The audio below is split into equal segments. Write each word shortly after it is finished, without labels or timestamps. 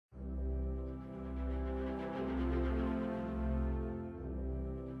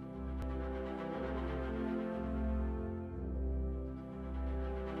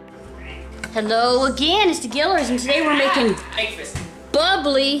Hello again, it's the Gillers, and today we're making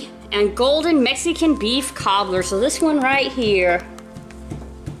bubbly and golden Mexican beef cobbler. So this one right here.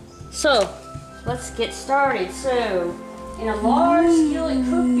 So let's get started. So in a large skillet,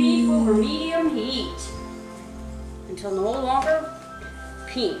 cook beef over medium heat until no longer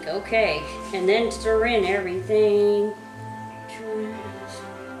pink. Okay, and then stir in everything.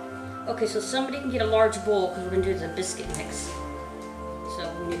 Okay, so somebody can get a large bowl because we're gonna do the biscuit mix. So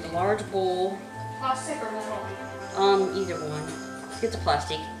we need the large bowl. Plastic or metal? Either one. Let's get the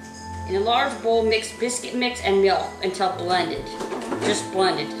plastic. In a large bowl, mix biscuit mix and milk until blended. Just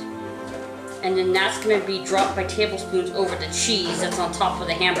blended. And then that's gonna be dropped by tablespoons over the cheese that's on top of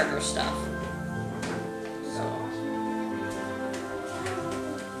the hamburger stuff.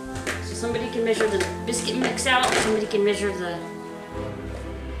 So somebody can measure the biscuit mix out, somebody can measure the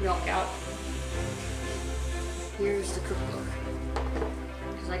milk out. Here's the cookbook.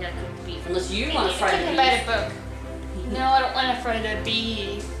 I gotta cook the beef, unless you want to fry the beef. Buy the book. No, I don't want to fry the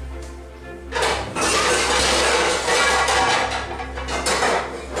beef.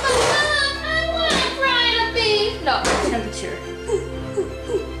 I want to fry the beef. No. Temperature.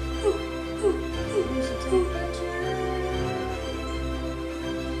 Where's the temperature?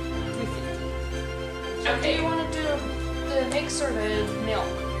 350. Okay, you want to do the mix or the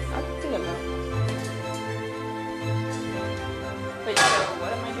milk? I think I'm not. Wait, so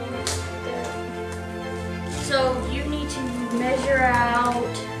what am I doing there? So you need to measure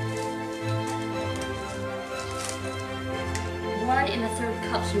out 1 1/3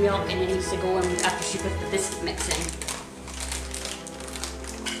 cups of milk, and it needs to go in after she puts the biscuit mix in.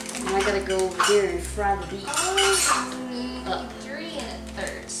 And I gotta go over here and fry the beef. Oh, 3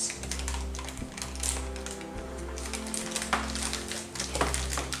 1/3.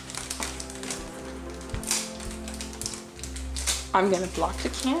 I'm gonna block the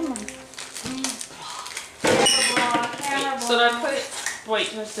camera. So do I put it,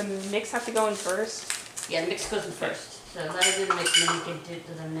 wait, does the mix have to go in first? Yeah, the mix goes in first. So that'll do the mix, and then you can do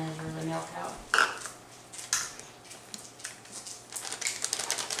the measure the milk out.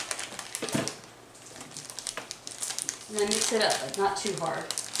 And then mix it up, but not too hard.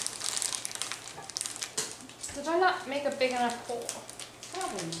 Did I not make a big enough hole?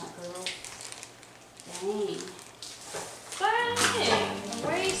 Probably not, girl. Dang. Dang!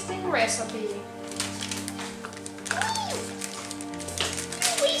 Wasting recipe.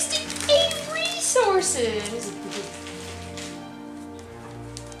 Wasting 8 resources!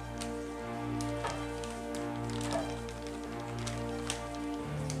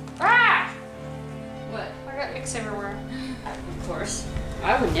 Ah! What? I got mix everywhere. Of course.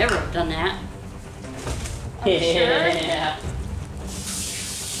 I would never have done that. Are you sure? Yeah.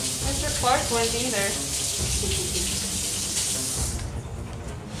 Mr. Clark wouldn't either.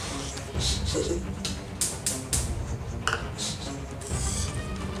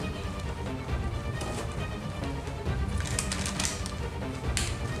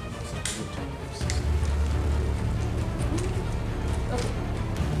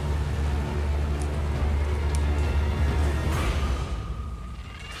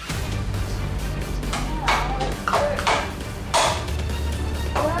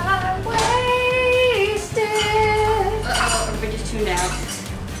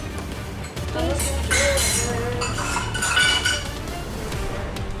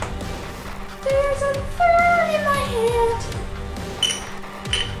 There's a thorn in my head.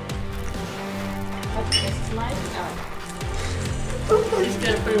 Okay, it's nice. Just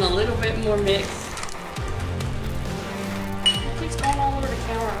gotta put in a little bit more mix. It keeps going all over the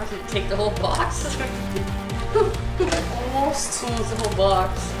counter. I should take the whole box. Almost the whole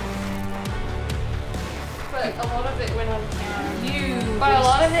box. But a lot of it went on the counter. You. By a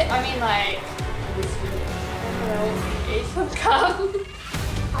lot of it, I mean like, I don't know, 1/8 cup.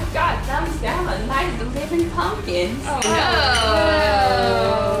 I got thumbs down on Night of the Living Pumpkins. Oh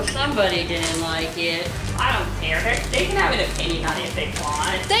No. Somebody didn't like it. I don't care. They can have an opinion on it if they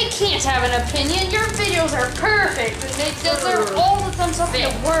want. They can't have an opinion. Your videos are perfect and they deserve all the thumbs up in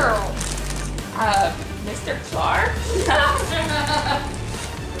the world. Mr. Clark?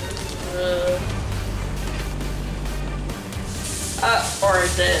 Or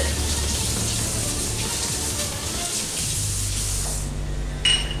is it?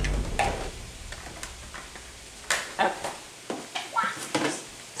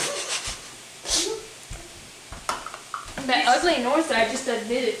 That ugly noise that I just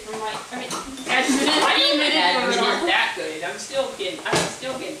admitted from my, I mean, I admitted it not that good. I'm still getting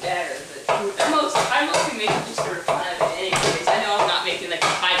better, but I'm mostly making just sort of fun of it anyways. I know I'm not making like a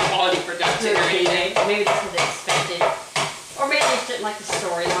high quality production or anything. Maybe that's what they expected. Or maybe they didn't like the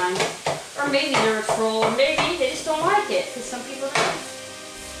storyline. or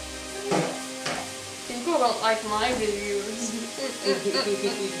don't like my videos.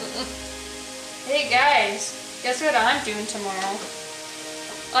 Hey guys, guess what I'm doing tomorrow?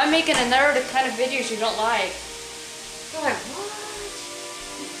 I'm making another kind of videos you don't like. You're like, what?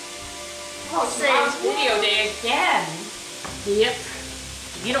 Oh, tomorrow's video day again. Yep.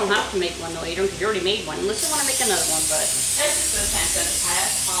 You don't have to make one though, Adrian, because you already made one. Unless you want to make another one, but... That's just the sense that I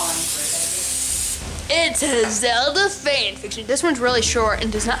have pollen for it. It's a Zelda fan fiction. This one's really short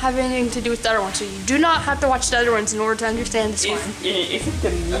and does not have anything to do with the other one, so you do not have to watch the other ones in order to understand this one. Is it the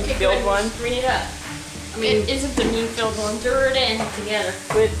meme-filled one? Read it up. I mean, It isn't the meme-filled one. stir it in together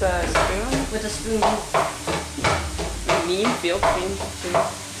With the spoon? with a spoon. Meme-filled fan fiction.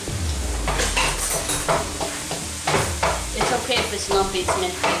 It's okay if it's lumpy. It's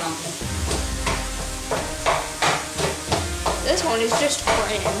meant to be lumpy. This one is just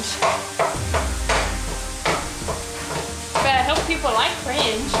cringe. But I hope people like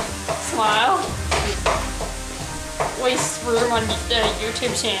cringe. Smile. Waste room on the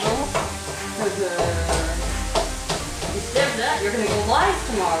YouTube channel. Instead of that, you're going to go live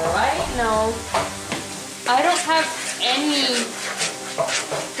tomorrow, right? No. I don't have any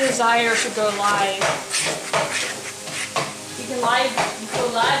desire to go live. You can go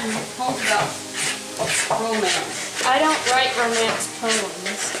live and talk about romance. I don't write romance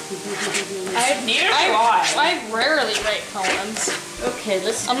poems. I rarely write poems. Okay,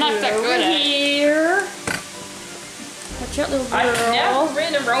 let's I'm not that good at it. here. Watch out, little girl. I've never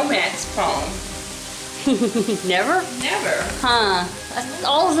written a romance poem. Never? Never. Huh.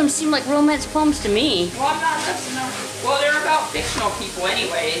 All of them seem like romance poems to me. Well, I'm not well, they're about fictional people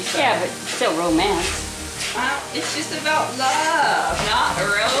anyways. So. Yeah, but still romance. It's just about love, not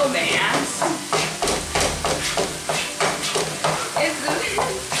romance.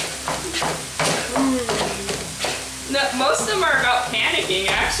 No, most of them are about panicking,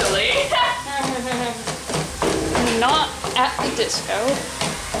 actually. Not at the disco.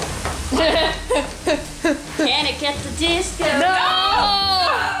 Panic at the disco.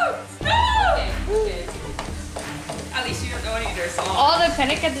 No! Okay. At least you don't know any of their songs. All the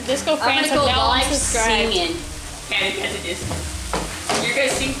Panic at the Disco I'm fans gonna have go now live unsubscribed. singing. Panic at the Disco. You're gonna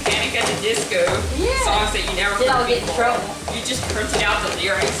sing Panic at the Disco songs that you never Then I'll heard get in before. trouble. You just printed out the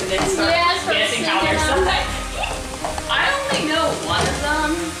lyrics and then start start guessing how singing they're them. sung. I only know one of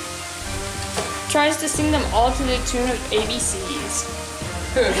them. Tries to sing them all to the tune of ABCs.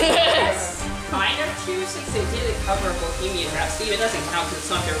 Kind of too, since they did a cover of Bohemian Rhapsody. It doesn't count because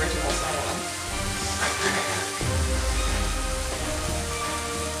it's not the original song.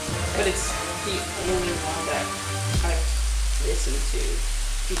 But it's the only one that I listen to,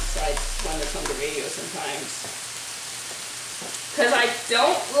 besides one that's on the radio sometimes. Because I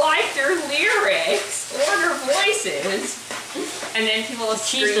don't like their lyrics or their voices. And then people will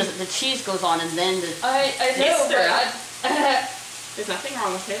scream. The cheese goes on and then the... I know, Yes, but There's nothing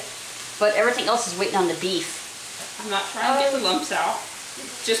wrong with it. But everything else is waiting on the beef. I'm not trying to get the lumps out.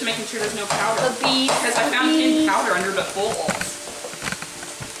 Just making sure there's no powder. The beef. Because I found thin powder under the folds.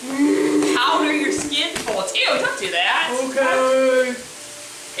 Powder your skin folds. Ew, don't do that. Okay.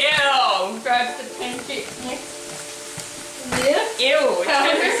 Ew. Grab the pancake mix. Ew. It's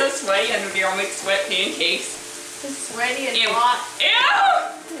gonna be so sweaty under there. I'll make sweat pancakes. It's sweaty and Ew. hot.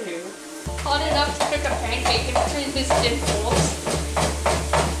 Ew. Hot enough to cook a pancake in between his skin folds.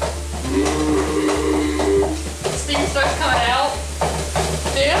 Steam starts coming out.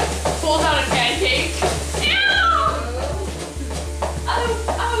 Yeah, pulls out a pancake. Ew. Oh, is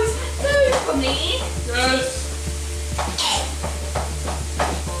that food for me? Yes.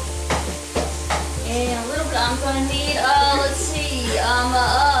 And a little bit, I'm gonna need, let's see, la la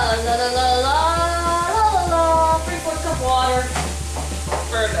la la la, 3/4 cup water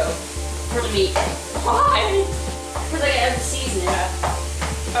for the meat. Why? Because I gotta season it up.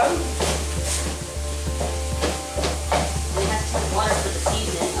 Oh. It has to have water for the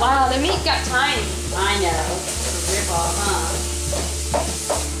seasoning. Wow, the meat got tiny. I know. It's a rip-off, huh?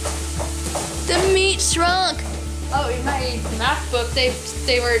 The meat shrunk. Oh, in my math book, they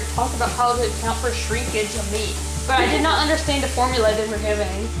were talking about how to account for shrinkage of meat. But I did not understand the formula they were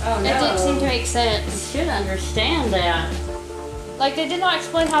giving. Oh, It didn't seem to make sense. You should understand that. Like, they did not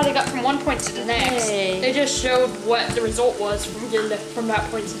explain how they got from one point to the next. Hey. They just showed what the result was from getting from that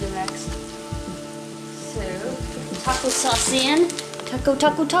point to the next. So, put the taco sauce in.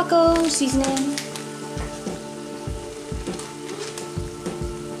 Taco seasoning.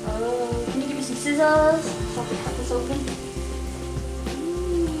 Oh, can you give me some scissors? So I can cut this open.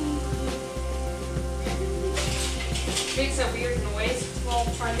 Makes a weird noise while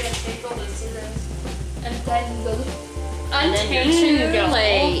trying to untangle the scissors. Untangle. And then you're too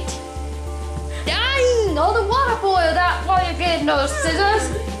late. Dying! boil that while you're getting those scissors.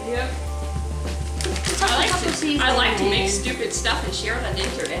 Yep. I like to make stupid stuff and share it on the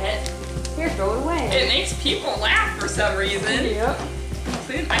internet. Here, throw it away. It makes people laugh for some reason. Yep.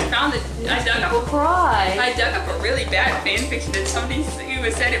 I found it. I dug up a really bad fan fiction that somebody who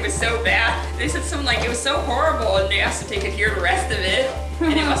said it was so bad. They said something like it was so horrible, and they asked to take it hear the rest of it.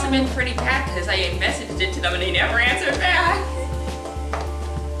 And it must have been pretty bad because I had messaged it to them and they never answered back.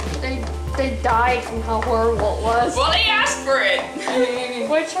 They died from how horrible it was. Well, they asked for it.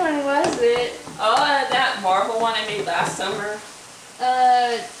 Which one was it? Oh, that Marvel one I made last summer.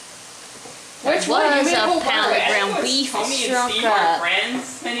 Which What one? is You made a whole pound bunch. of ground I think it was beef Tommy and shrunk Steve up? aren't friends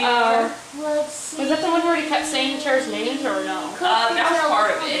anymore. Let's see. Was that the one where he kept saying each other's names or no? That was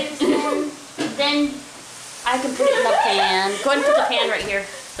part of it. Then I can put it in the pan. Go ahead and put the pan right here.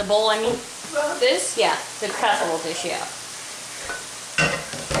 The bowl, I mean. This? Yeah, the casserole dish, yeah.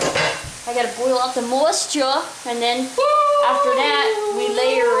 I gotta boil out the moisture, and then after that, we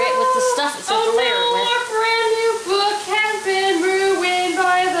layer it with the stuff it's supposed to layer it with. Our brand new book has been ruined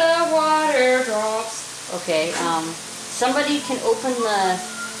by the water drops. Okay, somebody can open the,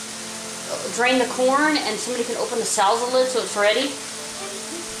 drain the corn, and somebody can open the salsa lid so it's ready.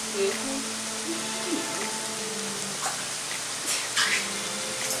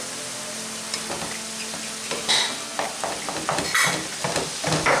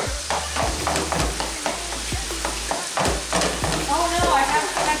 Oh no, I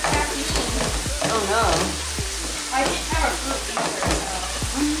haven't had caffeine. Oh no. I didn't have a fruit either,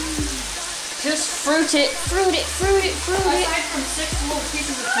 Just fruit it, fruit it, fruit it, fruit it. aside from 6 little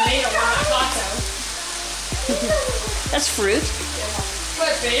pieces of tomato on my taco. That's fruit.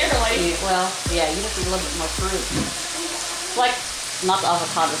 But barely. Well, yeah, you have to a little bit more fruit. Like, not the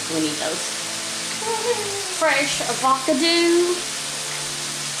avocados, we need those. Fresh avocado.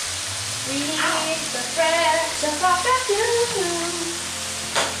 We need the fresh avocado.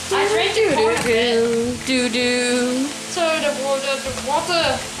 I drank part of it. Do-do. So the water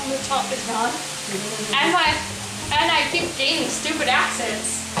on the top is gone. And I keep gaining stupid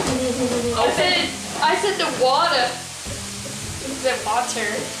accents. I said the water. The water.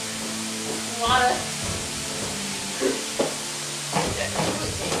 Water.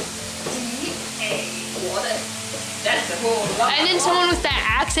 Water. That's the whole lot. And then someone with that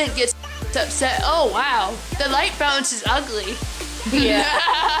accent gets upset. Oh wow, the light bounce is ugly. Yeah.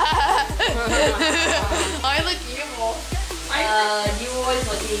 I look evil. You always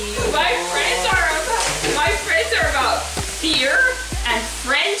look evil. My friends are about fear and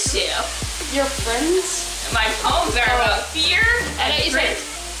friendship. Your friends? My poems are about fear and you said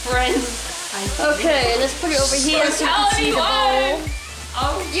friendship. friends. Okay, let's put it over here so you can see the bowl.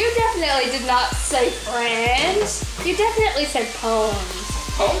 Oh, You definitely did not say friends. You definitely said poems.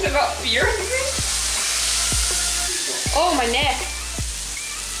 poems about fear? Oh, my neck.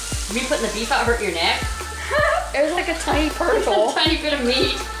 Me putting the beef out hurt your neck? It was like a tiny particle. A tiny bit of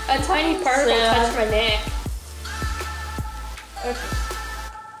meat. A tiny particle Yeah. touched my neck. Okay.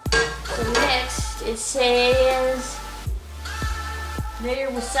 So next it says layer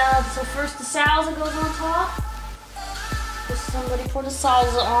with salsa. So first the salsa goes on top. Just somebody pour the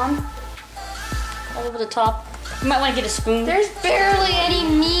salsa on. All over the top. You might want to get a spoon. There's barely any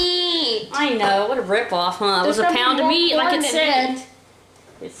meat. I know, what a ripoff, huh? It was There's a pound of nothing meat more like it than said. meat.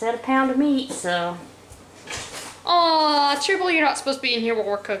 It said a pound of meat, so. Aw, Tribble, you're not supposed to be in here while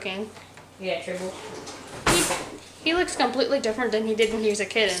we're cooking. Yeah, Tribble. He looks completely different than he did when he was a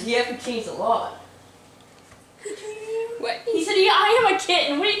kitten. You haven't changed a lot. What? He said, yeah, I am a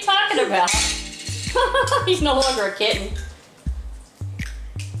kitten. What are you talking about? He's no longer a kitten.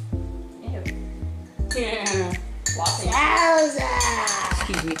 Yeah. Salsa.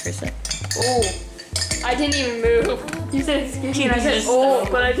 Excuse me for a sec. Oh, I didn't even move. You said excuse me, and I said oh,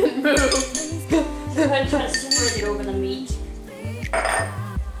 but I didn't move. Go ahead and try to spread it over the meat. And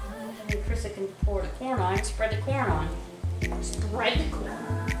Krista can pour the corn on and spread the corn on. Spread the corn.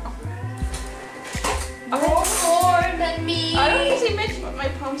 More than me. I don't usually mention what my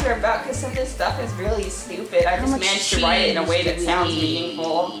poems are about because some of this stuff is really stupid. I How just much managed to write it in a way that cheese do we sounds need?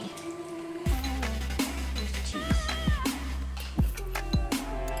 meaningful. Cheese.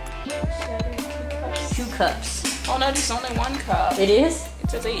 2 cups. Oh no, there's only 1 cup. It is?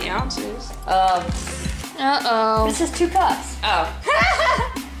 It says 8 ounces. Uh-oh. This is 2 cups. Oh.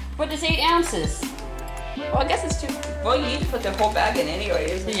 But it's 8 ounces. Well, I guess it's too. Well, you need to put the whole bag in anyway,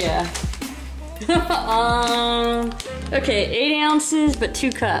 isn't it? Yeah. Okay, 8 ounces, but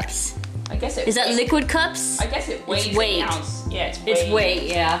 2 cups. I guess it. Is that weighs- liquid cups? I guess it weighs It's weight. an ounce. Yeah, it's weight. It's weight,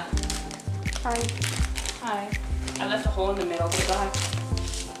 yeah. Hi. Hi. I left a hole in the middle. Goodbye.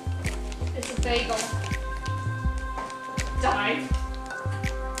 It's a bagel. Die.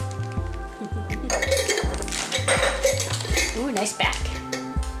 Ooh, nice back.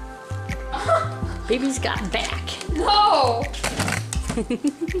 Baby's got back. No!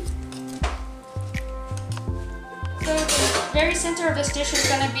 So the very center of this dish is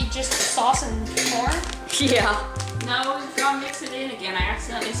gonna be just sauce and corn? Yeah. No, we've got to mix it in again. I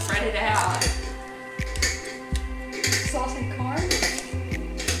accidentally spread it out. Sauce and corn?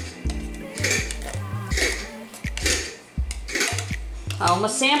 I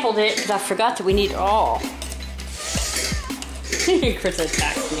almost sampled it, but I forgot that we need it all. Chris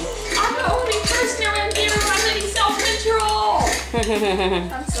attacked me. I'm the only person around here who has any self-control.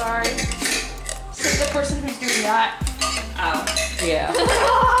 I'm sorry. So the person who's doing that. Oh. Yeah.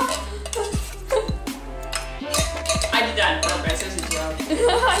 I did that on purpose. It was a joke.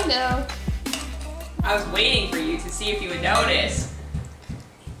 I know. I was waiting for you to see if you would notice.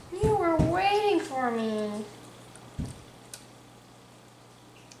 You were waiting for me.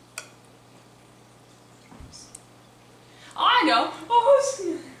 I know.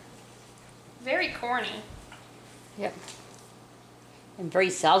 Oh, Very corny. Yep. And very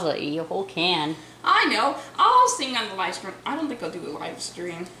salsa, a whole can. I know. I'll sing on the live stream. I don't think I'll do a live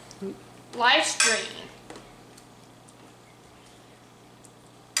stream. Live stream.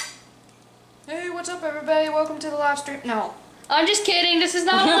 Hey, what's up, everybody? Welcome to the live stream. No. I'm just kidding. This is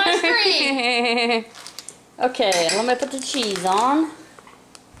not a live stream. Okay, let me put the cheese on.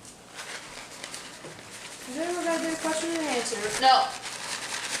 Then we're gonna do question and answer. No.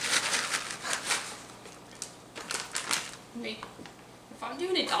 If I'm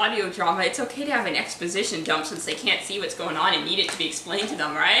doing an audio drama, it's okay to have an exposition dump since they can't see what's going on and need it to be explained to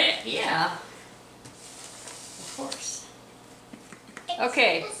them, right? Yeah. Of course.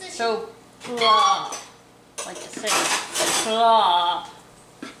 Okay, so plop. Like I said, plop.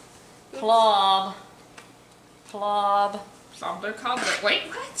 Plop. Plop. Cobbler, cobbler. Wait,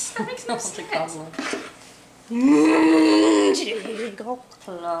 what? That makes no sense. Cobbler.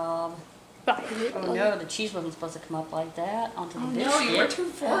 Plop. Oh no, the cheese wasn't supposed to come up like that onto the biscuit. No, you were too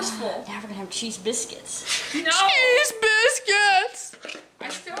forceful. Now we're gonna have cheese biscuits. No! Cheese biscuits! I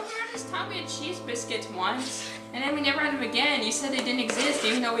still remember this time we had cheese biscuits once, and then we never had them again. You said they didn't exist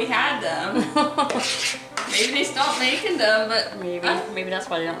even though we had them. Maybe they stopped making them, but... Maybe that's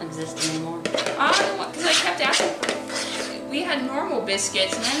why they don't exist anymore. I don't know, because I kept asking for... We had normal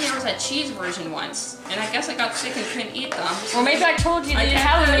biscuits, and then there was a cheese version once. And I guess I got sick and couldn't eat them. Or maybe I told you you didn't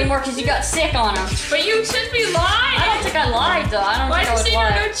have them anymore because you got sick on them. But you should be lying! I don't think I lied though. I don't Why think I did you was say there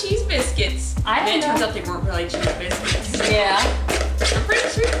lying. were no cheese biscuits? I And don't it turns know. out they weren't really cheese biscuits. Yeah. I'm pretty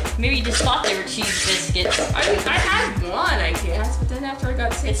sure. Maybe you just thought they were cheese biscuits. I had one, I guess, but then after I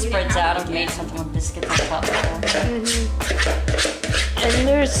got sick, It we spreads didn't have out. it I've made again. something with biscuits on top before. And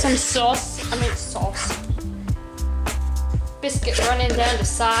there's some sauce. Sauce. Biscuit running down the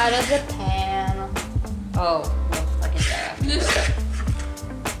side of the pan. Oh, look at that. This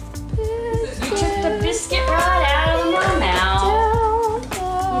You took the biscuit right out of my mouth.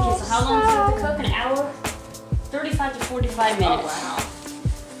 Okay, so how long does it have to cook? An hour? 35 to 45 minutes. Oh,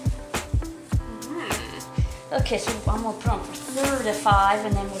 wow. Okay, so I'm gonna put on for 35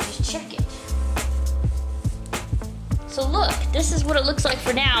 and then we'll just check it. So look, this is what it looks like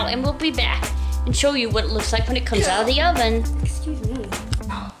for now, and we'll be back and show you what it looks like when it comes out of the oven. Excuse me.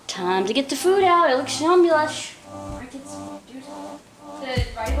 Time to get the food out. It looks yummulish. The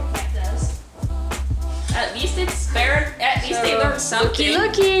rival cat does. At least it's spared. At least they learned something.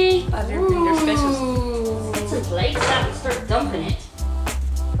 Looky. Other than their specials. Get some plates out and start dumping it.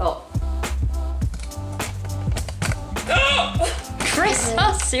 Oh. Chris,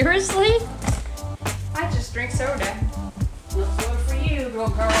 seriously? I just drink soda. No soda for you, girl.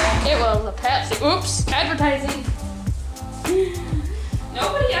 It was a Pepsi. Oops, advertising.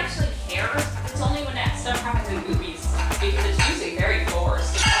 Nobody actually cares. It's only when that stuff happens in movies because it's usually very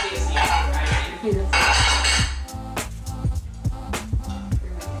forced. It's obviously not right.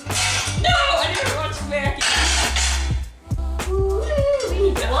 No, I never watched back.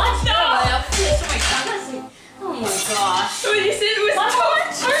 What? No. Oh my gosh. What you said was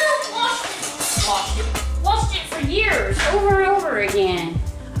Watched it for years, over and over again.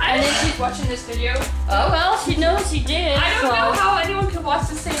 And then she's watching this video. Oh well, she knows she did. I don't so. know how anyone could watch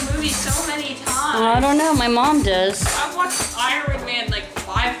the same movie so many times. I don't know, my mom does. I've watched Iron Man like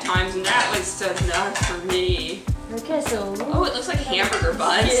 5 times and that was just enough for me. Okay, so. Oh, it looks like hamburger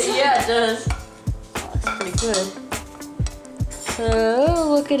buns. Yeah, it does. Oh, that's pretty good. So,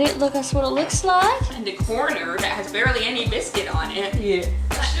 look at it. Look, that's what it looks like. And the corner that has barely any biscuit on it. Yeah.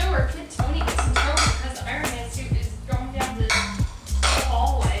 I show her kid Tony gets in trouble because the Iron Man suit is going down the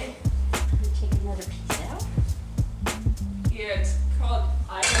hallway. Take another piece out.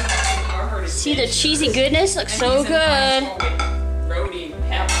 See the cheesy goodness? Looks so good. Rhodey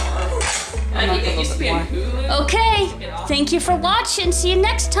pepper. It used to be on Hulu. Okay, thank you for watching. See you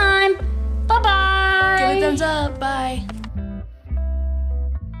next time. Bye-bye. Give a thumbs up. Bye.